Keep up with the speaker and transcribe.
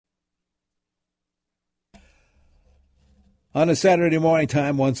On a Saturday morning,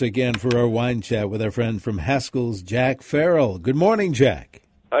 time once again for our wine chat with our friend from Haskell's, Jack Farrell. Good morning, Jack.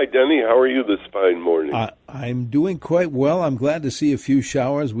 Hi, Denny. How are you this fine morning? I'm doing quite well. I'm glad to see a few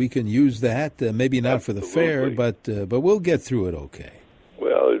showers. We can use that. Maybe not Absolutely. for the fair, but we'll get through it okay.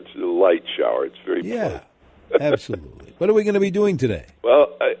 Well, it's a light shower. It's very Yeah, absolutely. What are we going to be doing today? Well,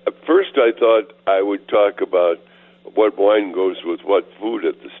 first I thought I would talk about what wine goes with what food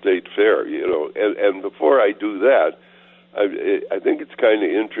at the state fair, and before I do that, I think it's kind of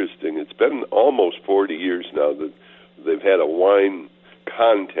interesting. It's been almost 40 years now that they've had a wine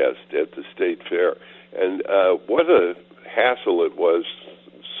contest at the state fair. And what a hassle it was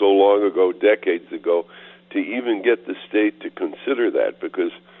so long ago, decades ago, to even get the state to consider that,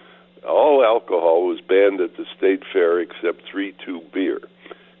 because all alcohol was banned at the state fair except 3-2 beer.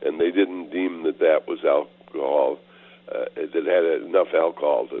 And they didn't deem that was alcohol, that had enough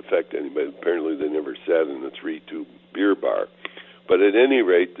alcohol to affect anybody. Apparently they never sat in a 3-2 beer bar. But at any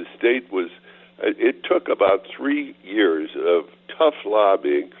rate, the state it took about 3 years of tough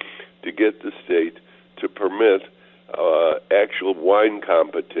lobbying to get the state to permit actual wine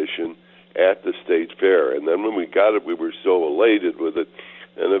competition at the state fair. And then when we got it, we were so elated with it.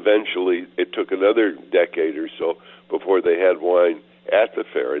 And eventually it took another decade or so before they had wine at the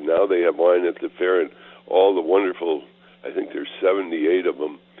fair. And now they have wine at the fair, and all the wonderful, I think there's 78 of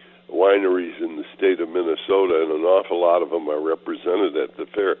them, wineries in the state of Minnesota, and an awful lot of them are represented at the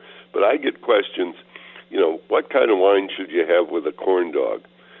fair. But I get questions, what kind of wine should you have with a corn dog?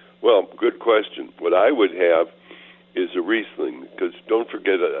 Well, good question. What I would have is a Riesling, because don't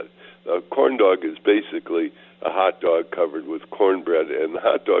forget, a corn dog is basically a hot dog covered with cornbread, and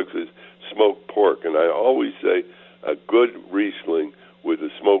hot dogs is smoked pork. And I always say a good Riesling with a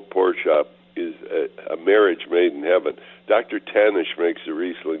smoked pork chop is a marriage made in heaven. Dr. Tanish makes a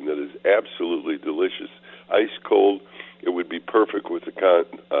Riesling that is absolutely delicious. Ice cold, it would be perfect with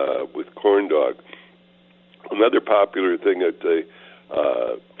with corn dog. Another popular thing at the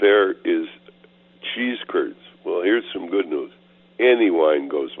fair is cheese curds. Well, here's some good news. Any wine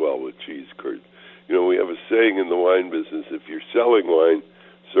goes well with cheese curds. We have a saying in the wine business: if you're selling wine,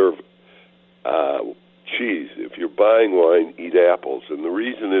 serve cheese. If you're buying wine, eat apples. And the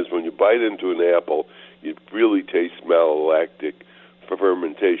reason is when you bite into an apple, you really taste malolactic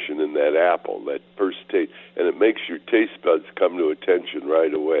fermentation in that apple, that first taste, and it makes your taste buds come to attention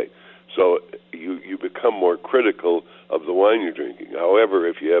right away. So you become more critical of the wine you're drinking. However,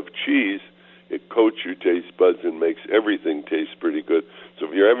 if you have cheese, it coats your taste buds and makes everything taste pretty good. So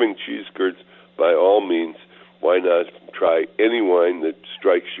if you're having cheese curds, by all means, why not try any wine that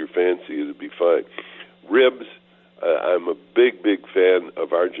strikes your fancy? It'll be fine. Ribs, I'm a big, big fan of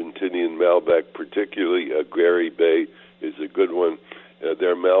Argentinian Malbec, particularly Gary Bay is a good one.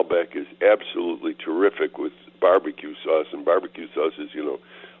 Their Malbec is absolutely terrific with barbecue sauce, and barbecue sauce is,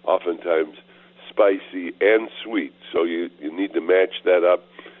 oftentimes spicy and sweet, so you need to match that up.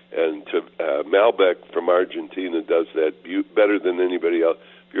 And Malbec from Argentina does that better than anybody else.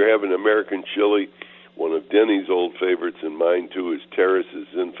 If you're having American chili, one of Denny's old favorites and mine too is Terrace's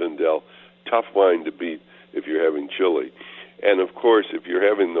Zinfandel. Tough wine to beat if you're having chili. And of course, if you're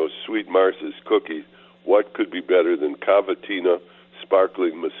having those sweet Martha's cookies, what could be better than Cavatina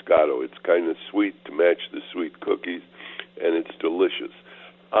Sparkling Moscato? It's kind of sweet to match the sweet cookies, and it's delicious.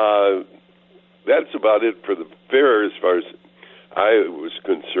 That's about it for the fair as far as I was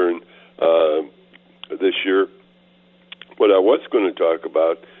concerned this year. What I was going to talk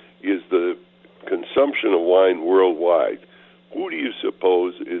about is the consumption of wine worldwide. Who do you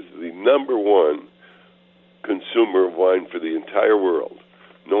suppose is the number one consumer of wine for the entire world?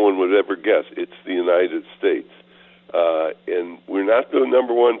 No one would ever guess. It's the United States. And we're not the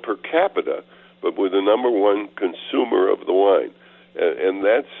number one per capita, but we're the number one consumer of the wine. And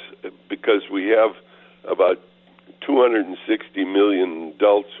that's because we have about 260 million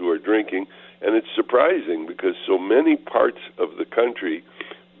adults who are drinking, and it's surprising because so many parts of the country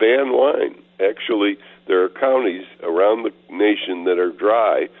ban wine. Actually, there are counties around the nation that are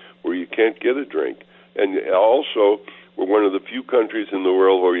dry where you can't get a drink. And also, we're one of the few countries in the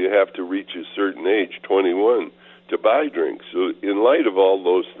world where you have to reach a certain age, 21, to buy drinks. So in light of all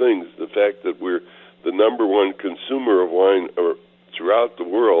those things, the fact that we're the number one consumer of wine throughout the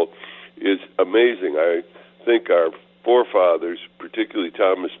world is amazing. I think our forefathers, particularly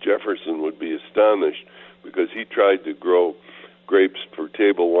Thomas Jefferson, would be astonished because he tried to grow grapes for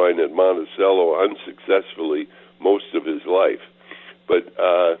table wine at Monticello unsuccessfully most of his life. But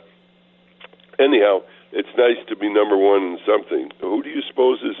anyhow, it's nice to be number one in something. Who do you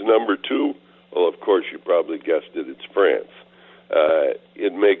suppose is number two? Well, of course, you probably guessed it. It's France.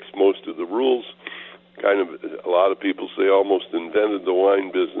 It makes most of the rules. kind of, a lot of people say, almost invented the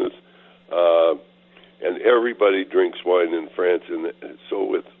wine business. And everybody drinks wine in France. And so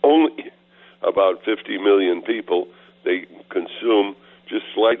with only about 50 million people, they consume just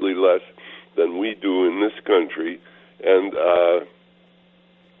slightly less than we do in this country. And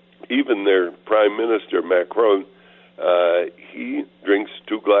even their prime minister, Macron, he drinks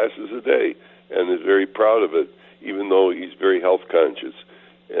 2 glasses a day and is very proud of it, even though he's very health conscious.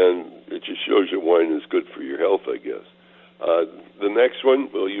 And it just shows you wine is good for your health, I guess. The next one,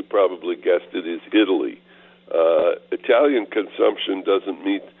 well, you probably guessed it, is Italy. Italian consumption doesn't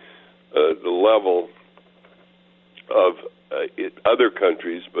meet the level of other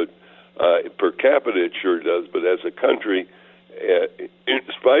countries, but per capita it sure does. But as a country, in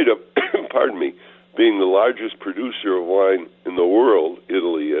spite of, pardon me, being the largest producer of wine in the world,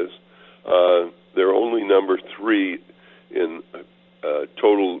 Italy is, they're only number 3 in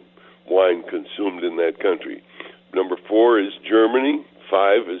total wine consumed in that country. Number 4 is Germany,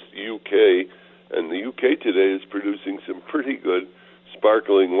 5 is the UK, and the UK today is producing some pretty good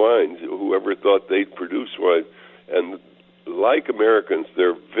sparkling wines. Whoever thought they'd produce wine? And like Americans,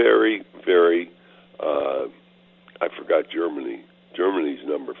 they're very, very, I forgot Germany. Germany's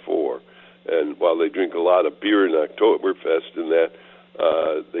number 4. And while they drink a lot of beer in Oktoberfest and that,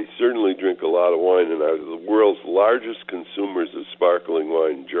 they certainly drink a lot of wine and are the world's largest consumers of sparkling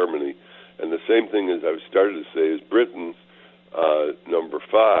wine in Germany. And the same thing as I've started to say is Britain's number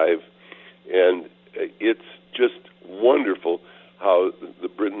 5. And it's just wonderful how the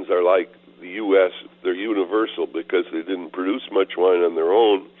Britons are like the U.S. They're universal because they didn't produce much wine on their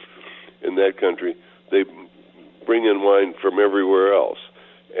own in that country. They bring in wine from everywhere else.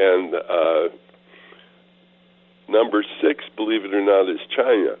 And number 6, believe it or not, is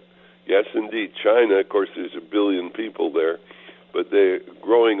China. Yes, indeed, China, of course, there's 1 billion people there, but they're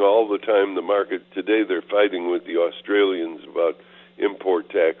growing all the time. The market today, they're fighting with the Australians about import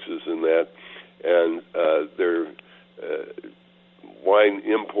taxes and that, and their wine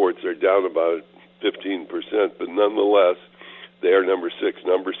imports are down about 15%, but nonetheless, they are number 6.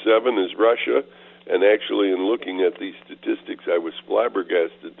 Number 7 is Russia, and actually in looking at these statistics, I was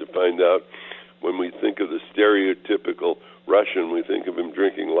flabbergasted to find out when we think of the stereotypical Russian, we think of him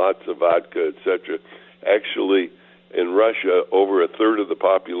drinking lots of vodka, etc. Actually, in Russia, over 1/3 of the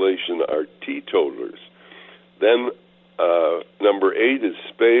population are teetotalers. Then number 8 is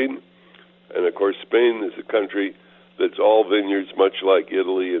Spain, and of course Spain is a country that's all vineyards, much like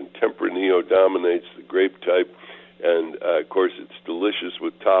Italy, and Tempranillo dominates the grape type, and of course it's delicious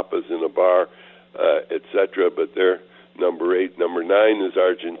with tapas in a bar, etc. But they're number 8. Number 9 is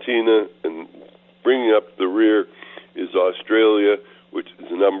Argentina, and bringing up the rear is Australia, which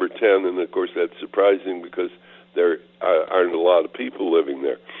is number 10, and of course that's surprising because there aren't a lot of people living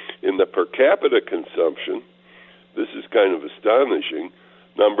there. In the per capita consumption, this is kind of astonishing.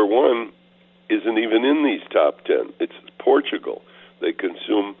 Number 1 isn't even in these top 10. It's Portugal. They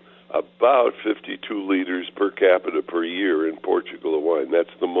consume about 52 liters per capita per year in Portugal of wine.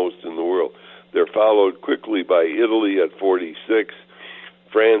 That's the most in the world. They're followed quickly by Italy at 46.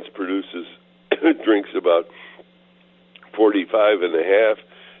 France produces drinks about 45.5,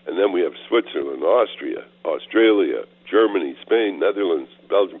 and then we have Switzerland, Austria, Australia, Germany, Spain, Netherlands,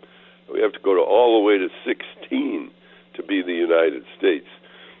 Belgium. We have to go all the way to 16 to be the United States.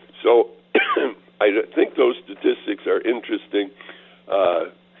 So I think those statistics are interesting,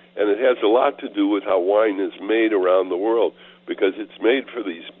 and it has a lot to do with how wine is made around the world, because it's made for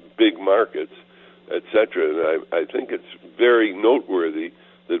these big markets, etc. And I think it's very noteworthy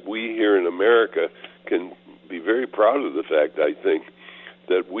that we here in America can be very proud of the fact, I think,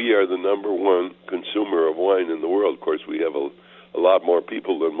 that we are the number 1 consumer of wine in the world. Of course, we have a lot more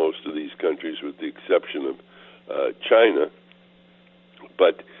people than most of these countries, with the exception of China.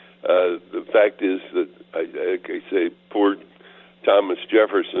 But the fact is that, like I say, poor Thomas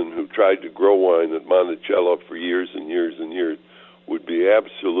Jefferson, who tried to grow wine at Monticello for years and years and years, would be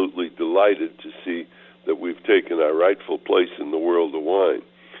absolutely delighted to see that we've taken our rightful place in the world of wine.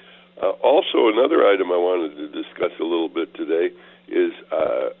 Also, another item I wanted to discuss a little bit today is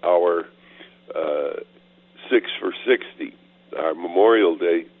our 6 for 60, our Memorial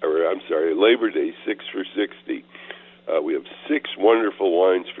Day, or I'm sorry, Labor Day 6 for 60. We have 6 wonderful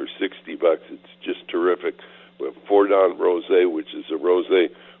wines for $60. It's just terrific. We have Fordant Rosé, which is a rosé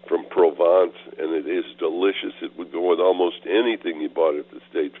from Provence, and it is delicious. It would go with almost anything you bought at the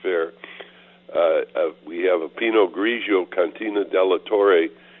State Fair. We have a Pinot Grigio Cantina della Torre.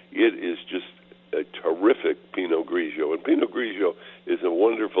 It is just a terrific Pinot Grigio. And Pinot Grigio is a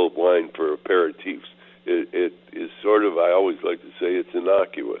wonderful wine for aperitifs. It is sort of, I always like to say, it's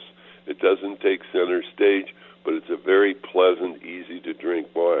innocuous. It doesn't take center stage, but it's a very pleasant, easy-to-drink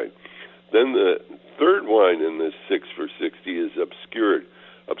wine. Then the third wine in this 6 for $60 is Obscured.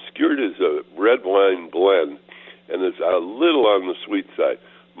 Obscured is a red wine blend, and it's a little on the sweet side,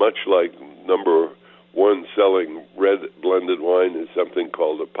 much like number one selling red blended wine is something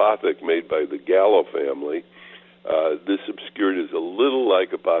called Apothic, made by the Gallo family. This Obscured is a little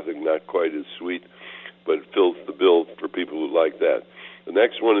like Apothic, not quite as sweet, but it fills the bill for people who like that. The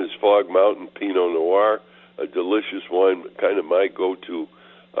next one is Fog Mountain Pinot Noir, a delicious wine, kind of my go-to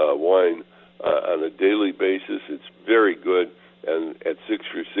wine on a daily basis. It's very good, and at 6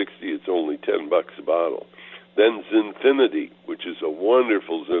 for $60, it's only $10 a bottle. Then Zinfinity, which is a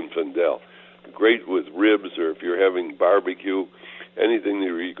wonderful Zinfandel, great with ribs, or if you're having barbecue, anything that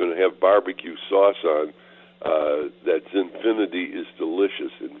you're going to have barbecue sauce on. That Zinfinity is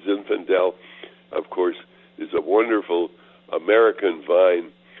delicious. And Zinfandel, of course, is a wonderful American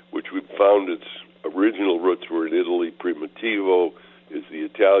vine, which we found its original roots were in Italy. Primitivo is the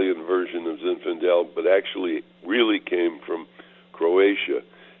Italian version of Zinfandel, but actually really came from Croatia.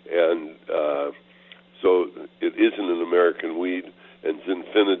 And so it isn't an American weed, and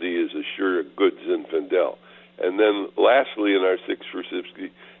Zinfinity is a sure good Zinfandel. And then lastly in our 6 for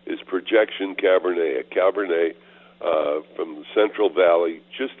 $60 is Projection Cabernet, a Cabernet from the Central Valley,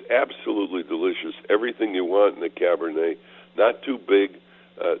 just absolutely delicious. Everything you want in a Cabernet, not too big,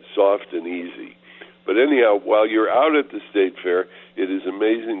 soft and easy. But anyhow, while you're out at the State Fair, it is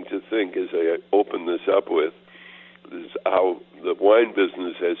amazing to think, as I open this up with, is how the wine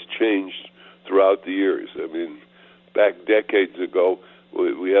business has changed throughout the years. I mean, back decades ago,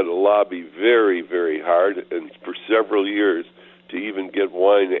 we had to lobby very, very hard, and for several years, to even get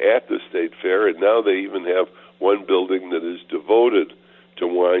wine at the State Fair, and now they even have one building that is devoted to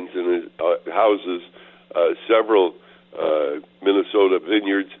wines, and it houses several Minnesota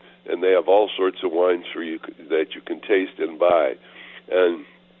vineyards, and they have all sorts of wines for you that you can taste and buy. And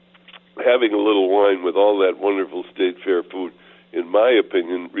having a little wine with all that wonderful State Fair food, in my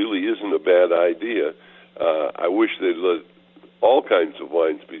opinion, really isn't a bad idea. I wish they'd let all kinds of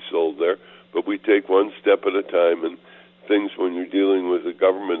wines be sold there, but we take one step at a time, and things, when you're dealing with a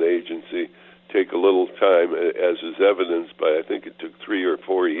government agency, take a little time, as is evidenced by, I think it took 3 or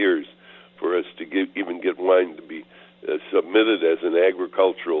 4 years for us to even get wine to be submitted as an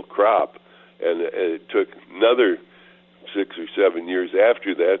agricultural crop, and it took another 6 or 7 years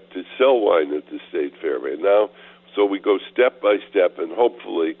after that to sell wine at the State Fair right now. So we go step by step, and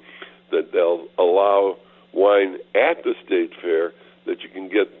hopefully that they'll allow wine at the State Fair that you can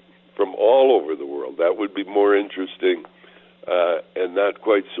get from all over the world. That would be more interesting and not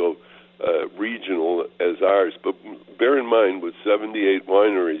quite so regional as ours. But bear in mind, with 78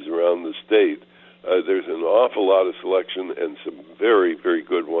 wineries around the state, there's an awful lot of selection, and some very, very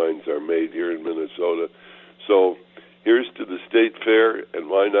good wines are made here in Minnesota. So here's to the State Fair, and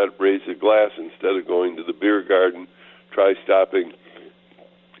why not raise a glass instead of going to the beer garden? Try stopping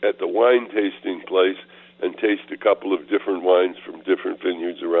at the wine tasting place and taste a couple of different wines from different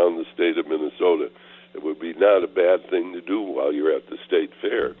vineyards around the state of Minnesota. It would be not a bad thing to do while you're at the State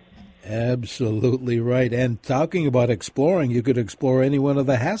Fair. Absolutely right. And talking about exploring, you could explore any one of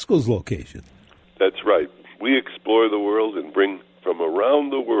the Haskell's locations. That's right. We explore the world and bring from around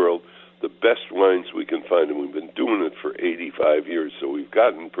the world the best wines we can find, and we've been doing it for 85 years, so we've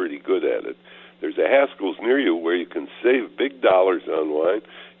gotten pretty good at it. There's a Haskell's near you where you can save big dollars on wine.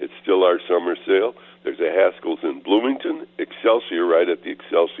 It's still our summer sale. There's a Haskell's in Bloomington, Excelsior, right at the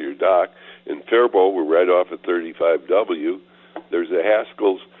Excelsior dock. In Faribault, we're right off at 35W. There's a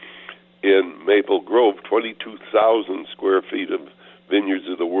Haskell's in Maple Grove, 22,000 square feet of vineyards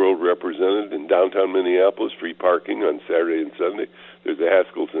of the world represented in downtown Minneapolis, free parking on Saturday and Sunday. There's a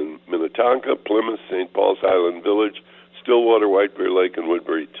Haskell's in Minnetonka, Plymouth, St. Paul's Highland Village, Stillwater, White Bear Lake, and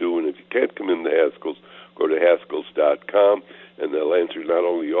Woodbury, too. And if you can't come into Haskell's, go to Haskells.com, and they'll answer not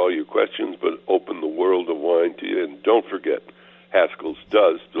only all your questions, but open the world of wine to you. And don't forget, Haskell's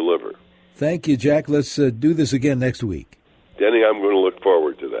does deliver. Thank you, Jack. Let's do this again next week. Denny, I'm going to look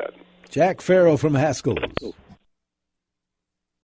forward to that. Jack Farrell from Haskell's.